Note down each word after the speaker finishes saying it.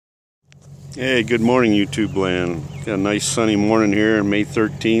Hey, good morning, YouTube land. Got a nice sunny morning here, May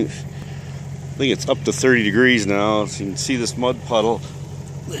 13th. I think it's up to 30 degrees now, so you can see this mud puddle.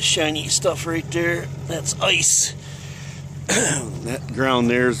 The shiny stuff right there, that's ice. That ground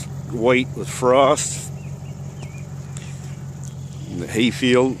there's white with frost. The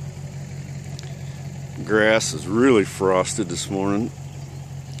hayfield grass is really frosted this morning.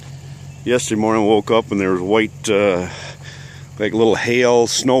 Yesterday morning I woke up and there was white like little hail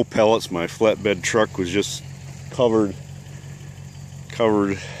snow pellets. My flatbed truck was just covered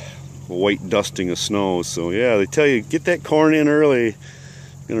with white dusting of snow. So yeah, they tell you get that corn in early,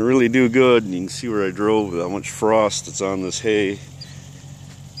 it's gonna really do good. And you can see where I drove, how much frost that's on this hay.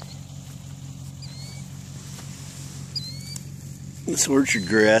 This orchard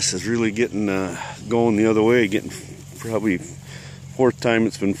grass is really getting going the other way, getting probably fourth time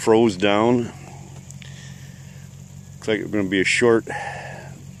it's been froze down. Looks like it's going to be a short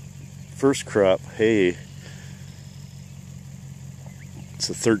first crop hay. It's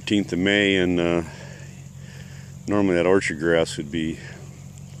the 13th of May, and normally that orchard grass would be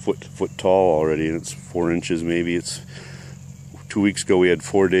foot tall already, and it's 4 inches maybe. It's 2 weeks ago we had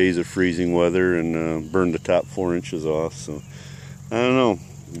 4 days of freezing weather and burned the top 4 inches off. So I don't know,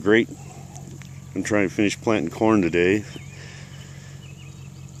 great. I'm trying to finish planting corn today.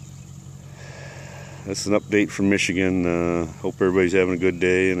 That's an update from Michigan. Hope everybody's having a good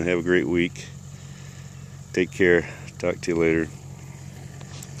day and have a great week. Take care. Talk to you later.